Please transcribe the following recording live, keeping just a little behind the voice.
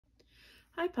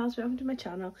Hi pals, welcome to my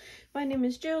channel. My name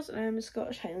is Julz and I am a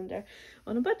Scottish Highlander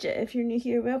on a budget. If you're new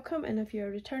here, welcome, and if you're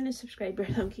a returning subscriber,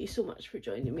 thank you so much for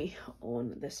joining me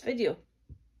on this video.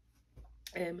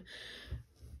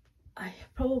 I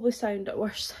probably sound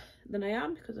worse than I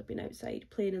am because I've been outside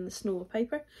playing in the snow with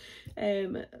Piper,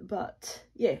 but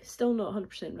yeah, still not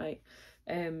 100% right.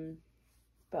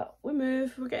 But we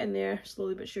move, we're getting there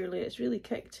slowly but surely. It's really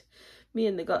kicked me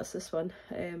in the guts, this one,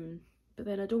 but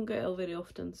then I don't get ill very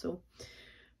often, so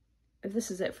if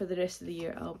this is it for the rest of the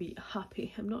year, I'll be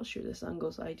happy. I'm not sure this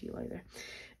angle's ideal either.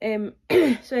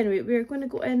 So anyway, we're going to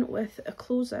go in with a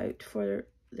closeout for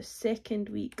the second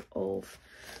week of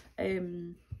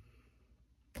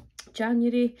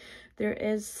January. There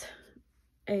is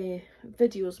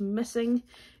videos missing.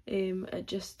 I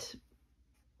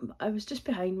was just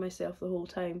behind myself the whole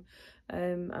time.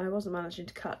 I wasn't managing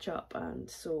to catch up, and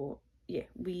so yeah,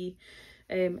 we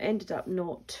ended up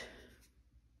not...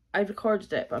 I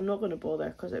recorded it, but I'm not going to bother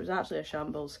because it was actually a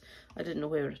shambles. I didn't know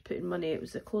where I was putting money. It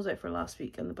was the closeout for last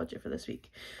week and the budget for this week.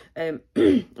 I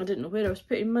didn't know where I was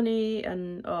putting money,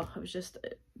 and oh, it was just,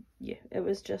 yeah, it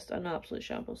was just an absolute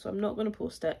shambles. So I'm not going to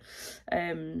post it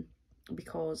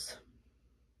because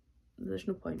there's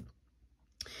no point.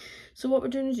 So what we're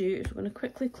going to do is we're going to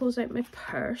quickly close out my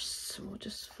purse. We'll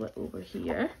just flip over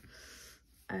here.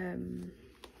 Flip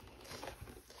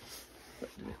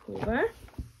the book over.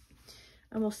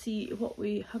 And we'll see what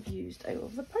we have used out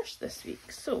of the purse this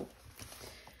week. So,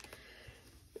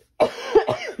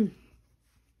 can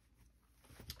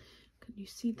you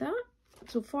see that?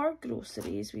 So for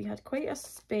groceries, we had quite a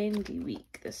spendy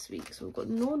week this week. So we've got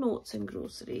no notes in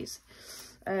groceries.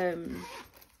 And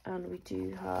we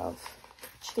do have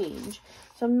change.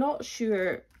 So I'm not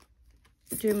sure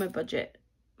doing my budget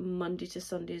Monday to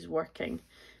Sunday is working,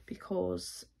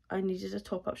 because I needed a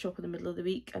top-up shop in the middle of the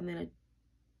week, and then I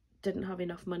didn't have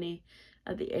enough money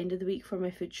at the end of the week for my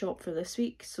food shop for this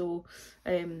week. So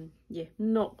yeah,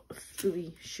 not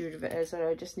fully sure if it is, or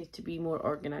I just need to be more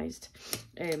organised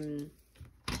and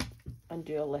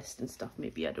do a list and stuff,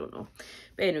 maybe, I don't know.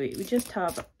 But anyway, we just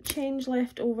have change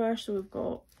left over. So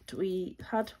we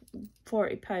had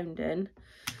 £40 in.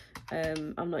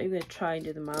 I'm not even going to try and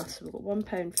do the maths. So we've got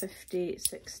 £1.50,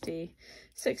 60,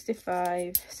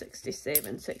 65,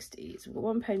 67, 68. So we've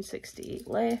got £1.68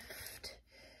 left.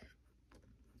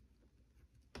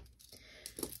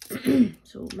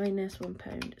 So minus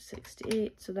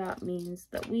 £1.68, so that means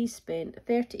that we spent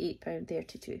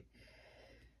 £38.32.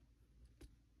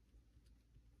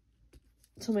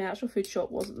 So my actual food shop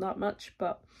wasn't that much,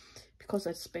 but because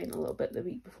I'd spent a little bit the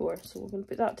week before, so we're going to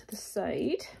put that to the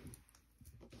side.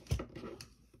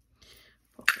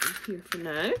 Pop it in here for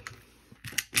now.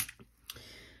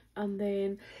 And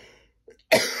then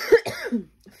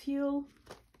fuel,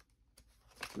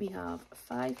 we have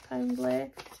 £5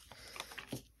 left.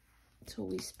 So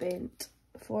we spent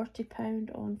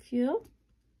 £40 on fuel.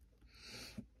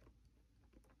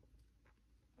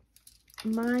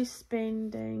 My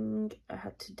spending, I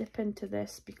had to dip into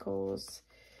this because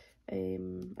I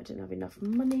didn't have enough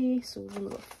money, so we've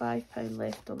only got £5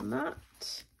 left on that.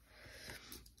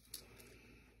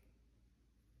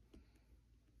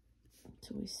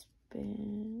 So we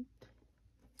spent...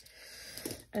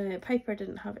 Piper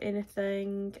didn't have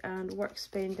anything, and work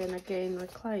spending, again, my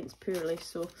client's poorly,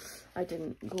 so I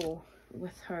didn't go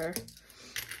with her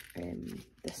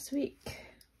this week.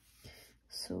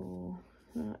 So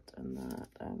that,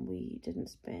 and we didn't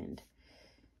spend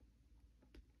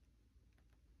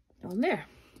on there.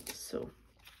 So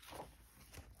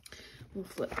we'll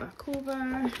flip back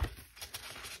over.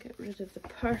 Get rid of the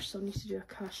purse. I'll need to do a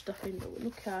cash stuffing, but with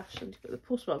no cash, I need to go to the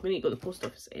post. Well, we need to go to the post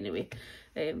office anyway.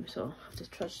 So I'll have to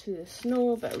trudge through the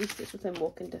snow, but at least it's within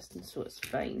walking distance, so it's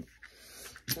fine.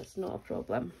 That's not a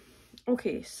problem.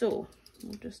 Okay, so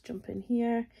we'll just jump in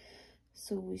here.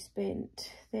 So we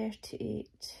spent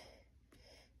 38,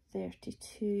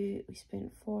 32, we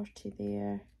spent 40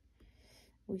 there,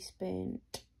 we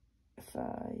spent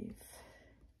 5,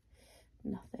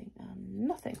 nothing and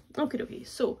nothing. Okay,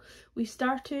 so we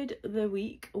started the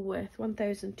week with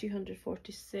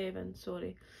 1,247,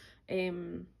 sorry,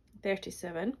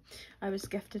 37. I was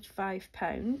gifted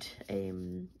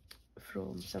 £5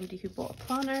 from somebody who bought a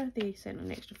planner. They sent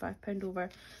an extra £5 over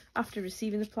after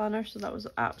receiving the planner, so that was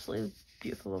absolutely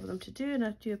beautiful of them to do, and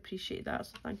I do appreciate that,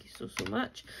 so thank you so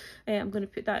much. I'm going to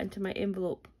put that into my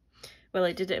envelope. Well,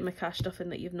 I did it in my cash stuffing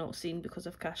that you've not seen because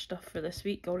I've cash stuff for this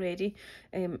week already.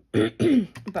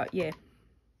 But yeah,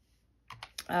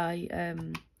 I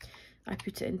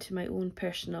put it into my own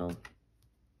personal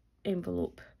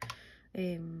envelope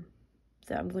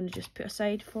that I'm going to just put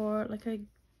aside for like a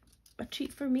a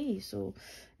treat for me, so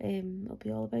it'll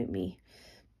be all about me.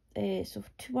 So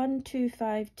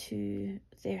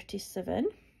 125237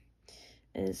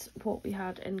 is what we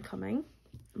had incoming.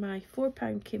 My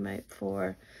 £4 came out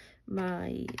for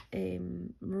my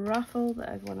raffle that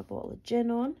I've won a bottle of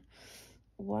gin on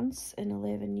once in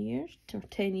 11 years, or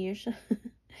 10 years.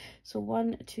 So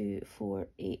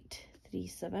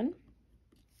 124837.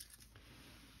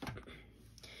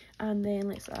 And then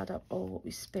let's add up all what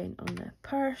we spent on the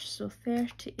purse. So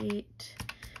 38,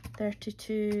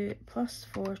 32 plus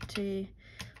 40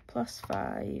 plus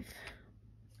 5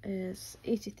 is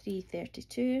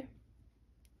 83.32.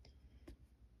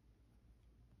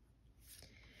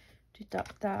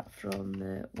 Deduct that from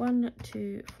the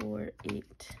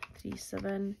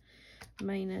 124837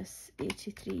 minus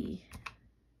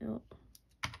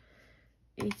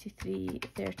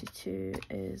 83.32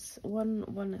 is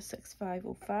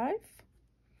 1165.05.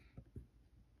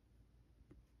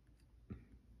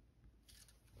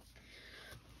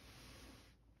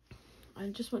 I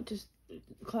just want to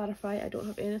clarify, I don't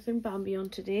have anything Bambi on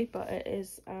today, but it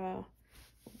is a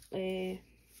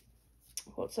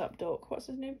what's up dog? What's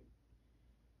his name?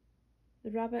 The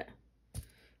rabbit?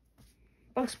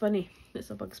 Bugs Bunny.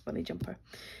 It's a Bugs Bunny jumper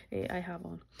I have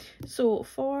on. So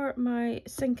for my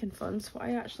sinking funds, what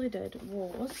I actually did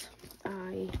was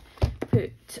I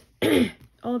put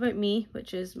All About Me,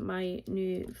 which is my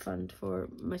new fund for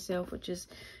myself, which is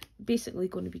basically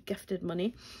going to be gifted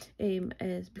money,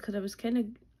 is because I was kind of,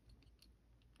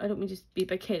 I don't mean to be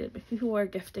big-headed, but people were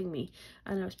gifting me,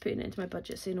 and I was putting it into my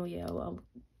budget saying, oh yeah, I'll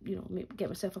you know, get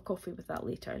myself a coffee with that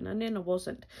later, and then I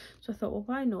wasn't. So I thought, well,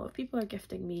 why not? If people are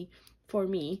gifting me for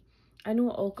me, I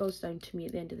know it all goes down to me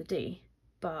at the end of the day,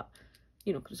 but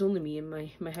you know, because it's only me in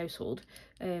my household,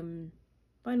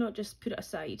 why not just put it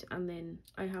aside, and then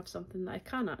I have something that I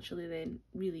can actually then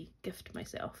really gift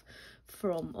myself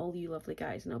from all you lovely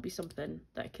guys, and it'll be something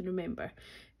that I can remember.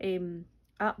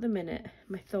 At the minute,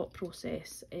 my thought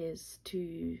process is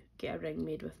to get a ring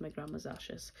made with my grandma's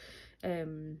ashes.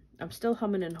 I'm still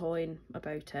humming and hawing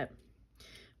about it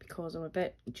because I'm a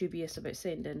bit dubious about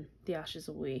sending the ashes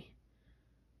away.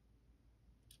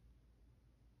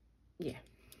 Yeah.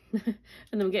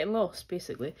 And I'm getting lost,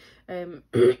 basically.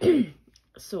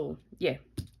 So, yeah.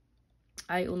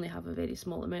 I only have a very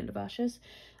small amount of ashes.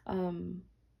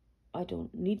 I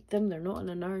don't need them. They're not in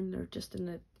an urn. They're just in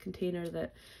a container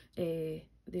that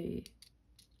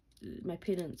my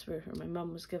parents were, or my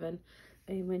mum was given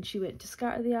when she went to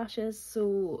scatter the ashes.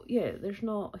 So yeah, there's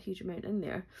not a huge amount in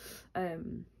there,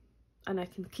 and I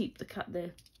can keep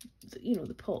the you know,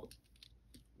 the pot,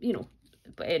 you know,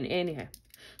 but anyhow.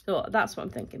 So that's what I'm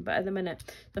thinking. But at the minute,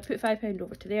 I put £5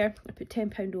 over to there. I put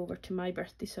 £10 over to my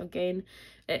birthday. So again,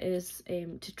 it is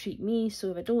to treat me.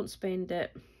 So if I don't spend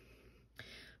it,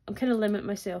 I'm kind of limit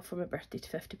myself for my birthday to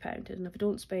 £50, and if I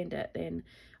don't spend it, then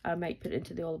I might put it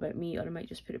into the All About Me, or I might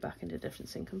just put it back into a different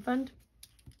sinking fund.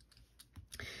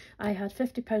 I had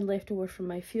 £50 left over from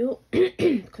my fuel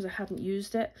because I hadn't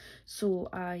used it, so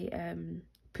I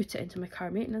put it into my car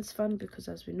maintenance fund, because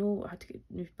as we know, I had to get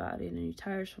new battery and new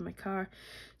tyres for my car.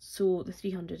 So the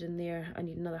 300 in there, I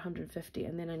need another 150,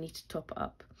 and then I need to top it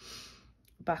up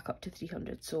back up to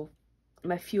 300. So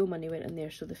my fuel money went in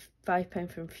there, so the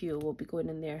 £5 from fuel will be going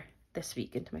in there this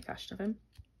week into my cash stuffing.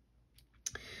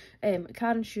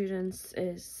 Car insurance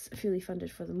is fully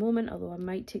funded for the moment, although I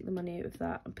might take the money out of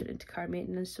that and put it into car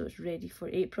maintenance so it's ready for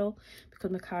April,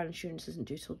 because my car insurance isn't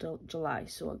due till July,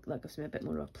 so that gives me a bit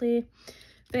more of a play.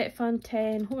 Vet fund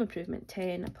 10, home improvement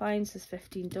 10, appliances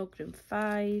 15, dog room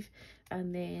 5,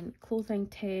 and then clothing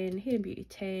 10, hair and beauty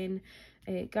 10,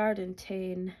 garden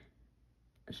 10.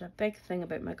 There's a big thing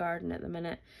about my garden at the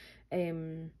minute.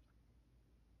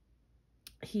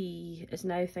 He is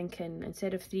now thinking,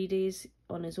 instead of 3 days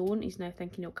on his own, he's now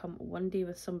thinking he'll come 1 day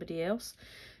with somebody else.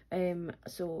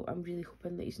 So I'm really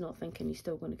hoping that he's not thinking he's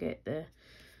still going to get the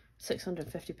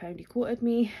 £650 he quoted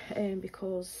me,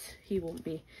 because he won't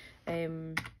be.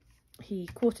 He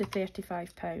quoted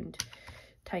 £35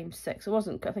 times 6. It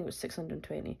wasn't, I think it was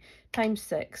 620 times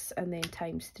 6, and then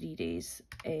times 3 days.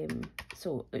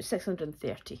 So it was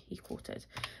 630 he quoted,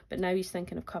 but now he's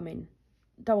thinking of coming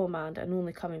double manned and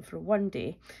only coming for 1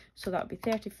 day, so that would be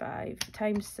 35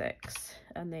 times 6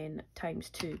 and then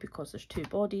times 2, because there's 2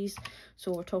 bodies,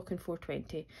 so we're talking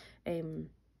 420.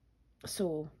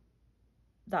 So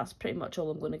that's pretty much all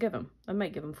I'm going to give him. I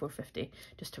might give him 450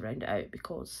 just to round it out,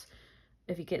 because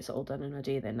if he gets it all done in a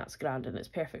day, then that's grand and it's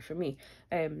perfect for me.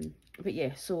 But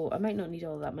yeah, so I might not need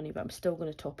all of that money, but I'm still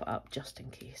going to top it up just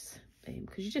in case,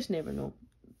 because you just never know.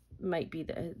 Might be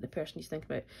that the person he's thinking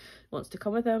about wants to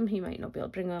come with him, he might not be able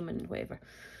to bring him, and whatever.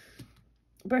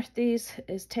 Birthdays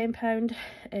is £10.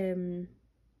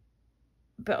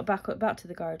 But back to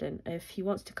the garden. If he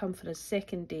wants to come for his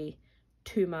second day,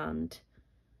 two-manned,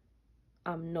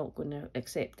 I'm not going to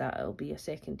accept that. It'll be a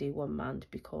second day one-manned,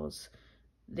 because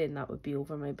then that would be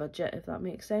over my budget, if that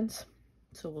makes sense.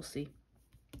 So we'll see.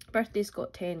 Birthdays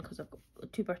got 10 because I've got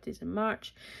 2 birthdays in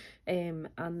March. And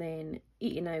then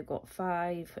eating out got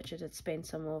 5, which I did spend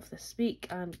some of this week,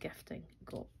 and gifting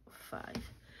got 5.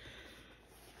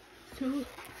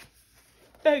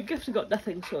 So gifting got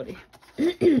nothing, sorry.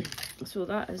 So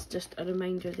that is just a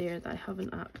reminder there that I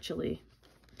haven't actually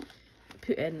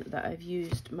put in that I've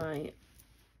used my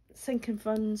sinking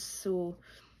funds. So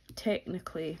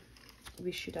technically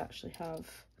we should actually have,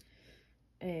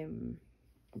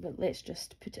 but let's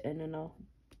just put it in and I'll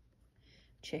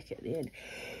check at the end.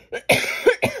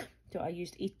 So I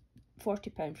used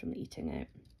 £40 from the eating out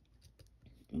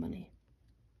money.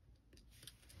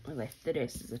 I left the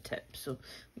rest as a tip, so I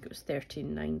think it was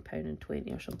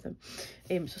 £39.20 or something.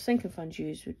 So sinking funds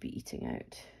used would be eating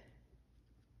out,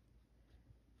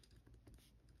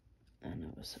 and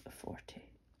it was 40.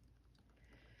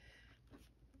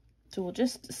 So we'll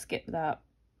just skip that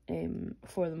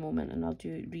for the moment, and I'll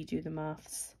redo the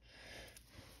maths.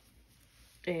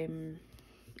 In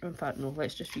fact, no,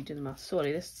 let's just redo the maths.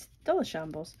 Sorry, this is still a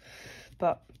shambles,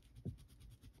 but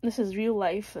this is real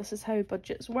life. This is how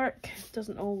budgets work. It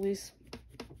doesn't always.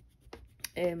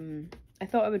 I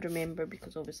thought I would remember,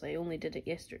 because obviously I only did it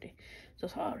yesterday. So I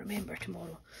thought, I'll remember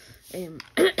tomorrow.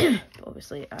 But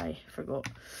obviously I forgot.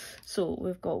 So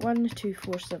we've got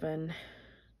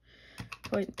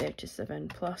 1247.37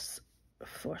 plus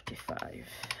 45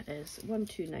 is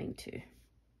 1292.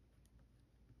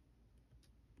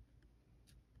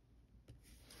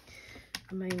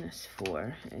 Minus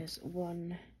 4 is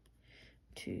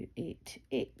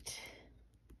 1288,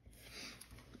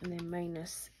 and then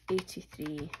minus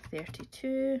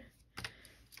 83.32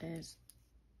 is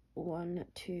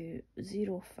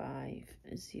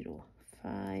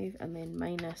 1205.05, and then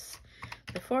minus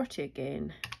the 40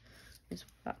 again is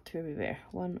back to where we were,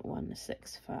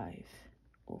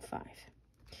 1165.05.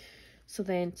 So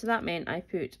that meant I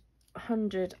put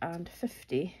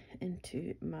 150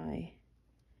 into my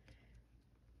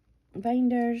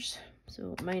binders.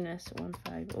 So minus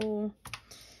 150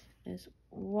 is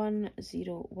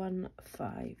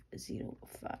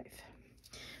 101505.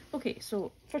 Okay,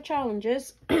 so for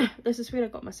challenges, this is where I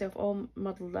got myself all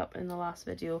muddled up in the last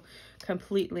video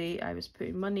completely. I was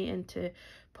putting money into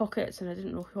pockets and I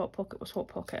didn't know what pocket was what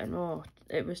pocket, and oh,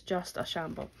 it was just a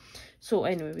shamble. So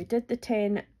anyway, we did the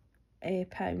 £10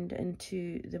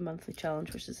 into the monthly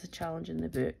challenge, which is the challenge in the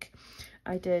book.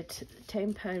 I did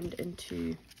 £10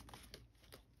 into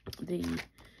so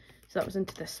that was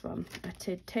into this one. I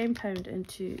did £10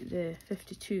 into the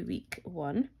 52-week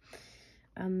one,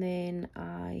 and then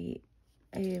I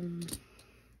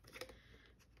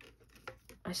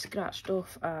scratched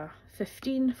off a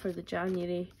 15 for the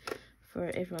January for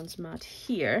Everyone's Mad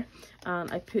here,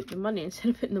 and I put the money,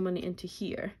 instead of putting the money into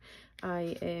here,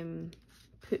 I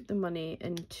put the money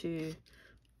into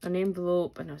an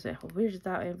envelope, and I was like, well, where did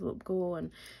that envelope go?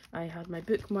 And I had my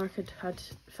bookmark had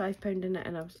 £5 in it,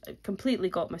 and I completely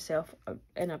got myself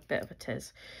in a bit of a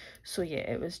tiz. So yeah,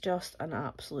 it was just an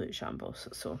absolute shambles.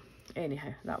 So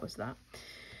anyhow, that was that.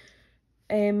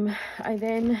 I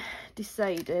then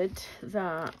decided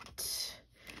that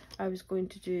I was going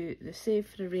to do the save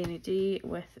for a rainy day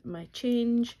with my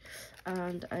change,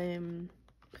 and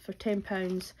for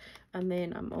 £10, and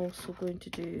then I'm also going to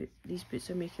do these boots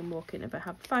are making walking if I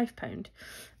have £5,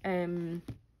 and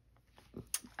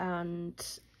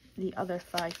the other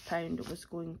 £5 was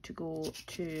going to go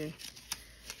to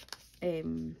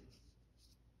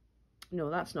no,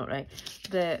 that's not right.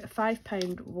 The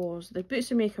 £5 was the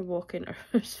boots are making walking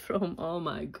is from, oh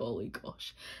my golly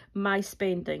gosh, my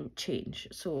spending change.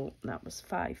 So that was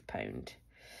 £5,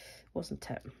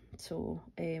 wasn't it? So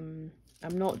I'm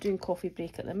not doing coffee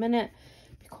break at the minute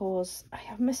because I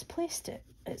have misplaced it.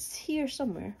 It's here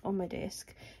somewhere on my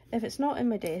desk. If it's not in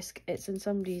my desk, it's in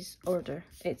somebody's order.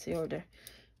 It's the order,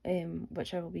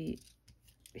 which I will be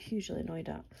hugely annoyed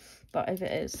at. But if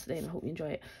it is, then I hope you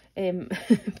enjoy it.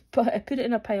 But I put it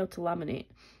in a pile to laminate,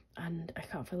 and I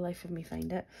can't for the life of me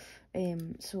find it.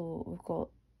 So we've got,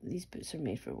 these boots are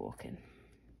made for walking.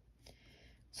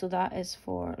 So that is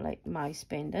for like my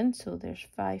spending. So there's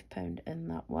 £5 in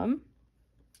that one.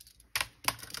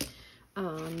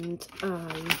 And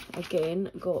I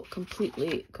again got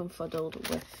completely confuddled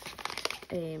with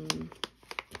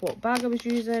what bag I was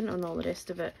using and all the rest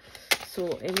of it. So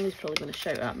Emily's probably going to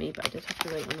shout at me, but I did have to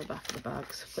write on the back of the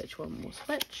bags which one was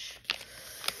which.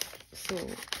 So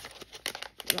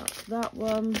that's that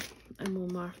one, and we'll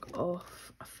mark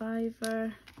off a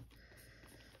 £5.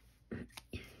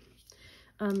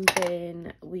 And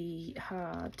then we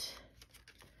had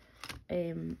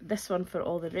this one for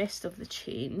all the rest of the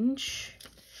change.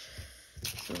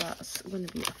 So that's going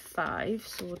to be a 5,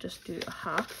 so we'll just do a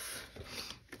half.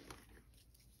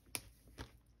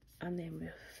 And then we'll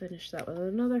finish that with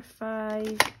another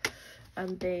 5.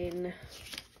 And then,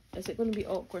 is it going to be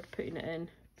awkward putting it in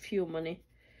fuel money?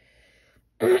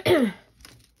 Yeah,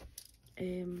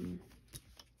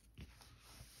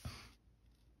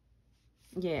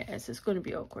 it's going to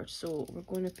be awkward, so we're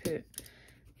going to put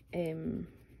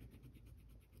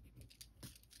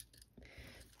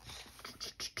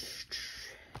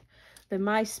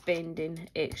my spending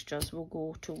extras will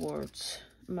go towards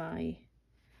my,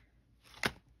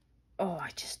 oh, I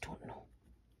just don't know,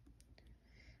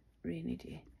 rainy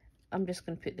day. I'm just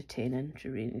going to put the 10 in for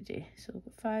rainy day. So we've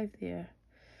got 5 there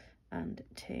and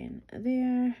 10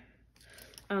 there.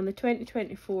 And the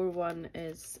 2024 one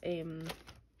is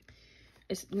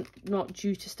it's not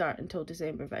due to start until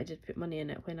December, but I did put money in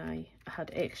it when I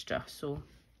had extra, so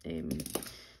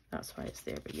that's why it's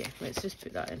there. But yeah, let's just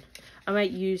put that in. I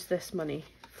might use this money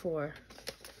for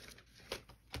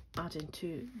adding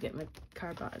to get my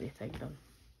car battery thing done.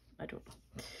 I don't know.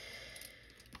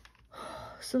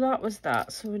 So that was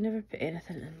that. So we never put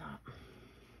anything in that.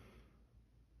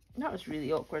 That was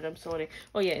really awkward, I'm sorry.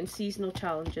 Oh yeah, in seasonal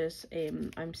challenges,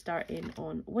 I'm starting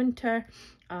on winter,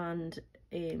 and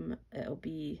it'll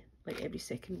be like every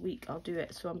second week I'll do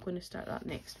it. So I'm going to start that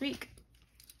next week.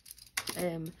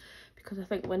 Because I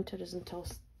think winter is until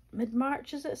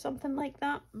mid-March, is it? Something like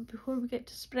that, before we get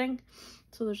to spring.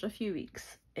 So there's a few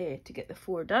weeks to get the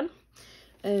 4 done.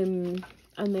 And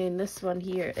then this one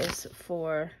here is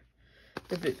for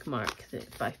the bookmark, the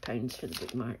 £5 for the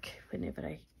bookmark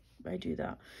whenever I do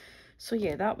that. So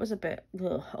yeah, that was a bit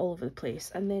all over the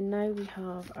place. And then now we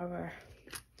have our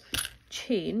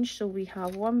change. So we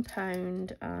have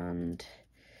 £1 and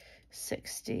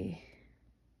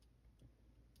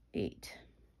 68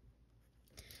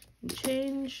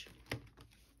 change.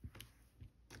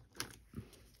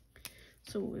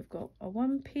 So we've got a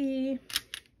 1p.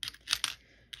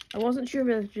 I wasn't sure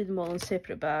whether to do them all in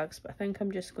separate bags, but I think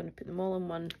I'm just going to put them all in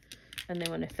one, and then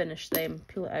when I finish them,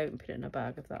 pull it out and put it in a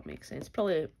bag, if that makes sense.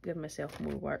 Probably give myself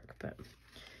more work, but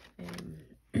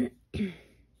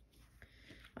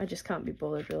I just can't be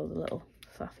bothered with all the little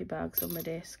fluffy bags on my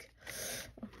desk.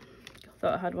 I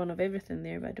thought I had one of everything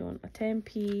there, but I don't. A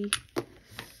 10p,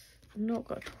 I've not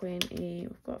got a 20,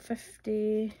 we've got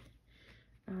 50,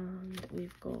 and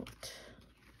we've got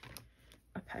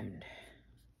 £1.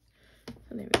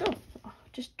 And there we go. Oh,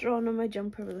 just drawn on my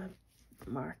jumper with a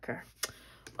marker.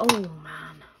 Oh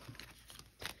man.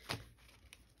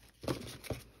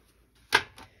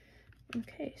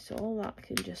 Okay, so all that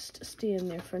can just stay in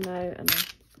there for now, and I'll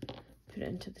put it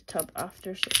into the tub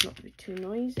after so it's not to be too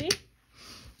noisy.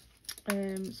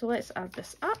 So let's add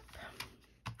this up.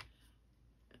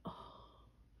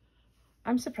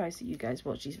 I'm surprised that you guys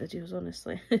watch these videos,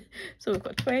 honestly. So we've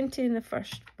got 20 in the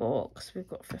first box, we've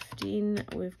got 15,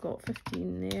 we've got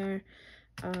 15 there,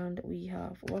 and we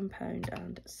have £1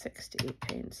 and 68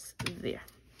 pence there.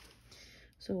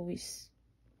 So we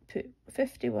put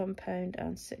 £51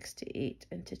 and 68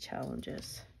 into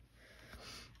challenges.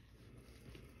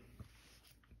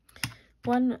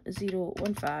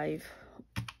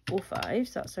 101505,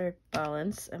 so that's our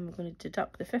balance, and we're going to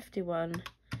deduct the £51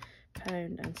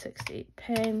 and 68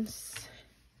 pence.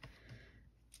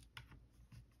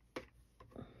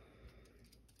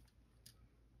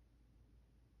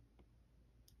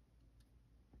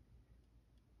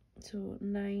 So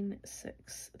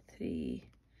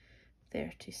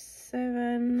 963.37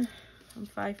 and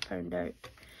 £5 out,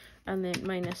 and then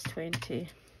minus 20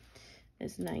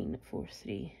 is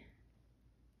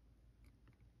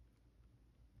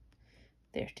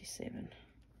 943.37.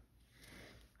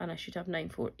 And I should have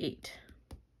 948.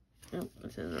 Oh,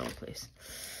 it's in the wrong place.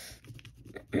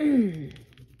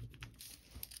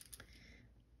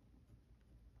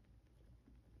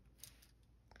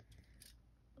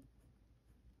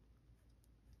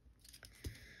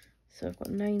 So I've got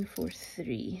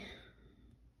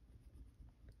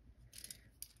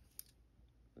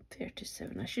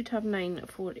 943.37. I should have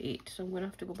 948, so I'm going to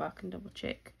have to go back and double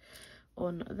check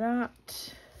on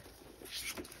that.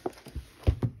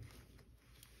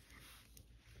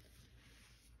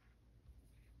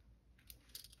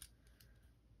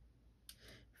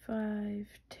 5,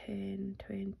 10,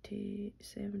 20,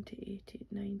 70, 80,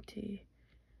 90,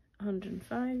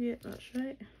 105, yeah, that's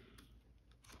right.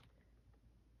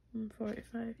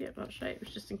 145, yeah, that's right. It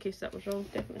was just in case that was wrong.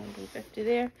 Definitely 150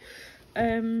 there.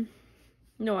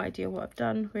 No idea what I've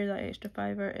done, where that extra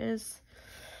fiver is.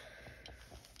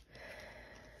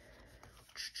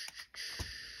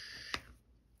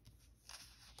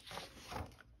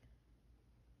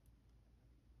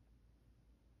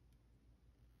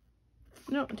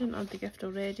 No, I didn't add the gift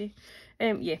already.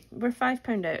 Yeah, we're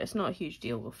 £5 out. It's not a huge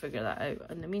deal. We'll figure that out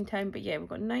in the meantime. But yeah, we've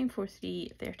got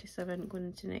 943.37 going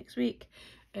into next week.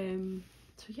 So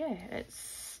yeah,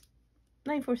 it's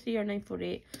 943 or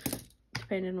 948,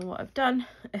 depending on what I've done.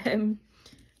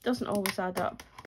 Doesn't always add up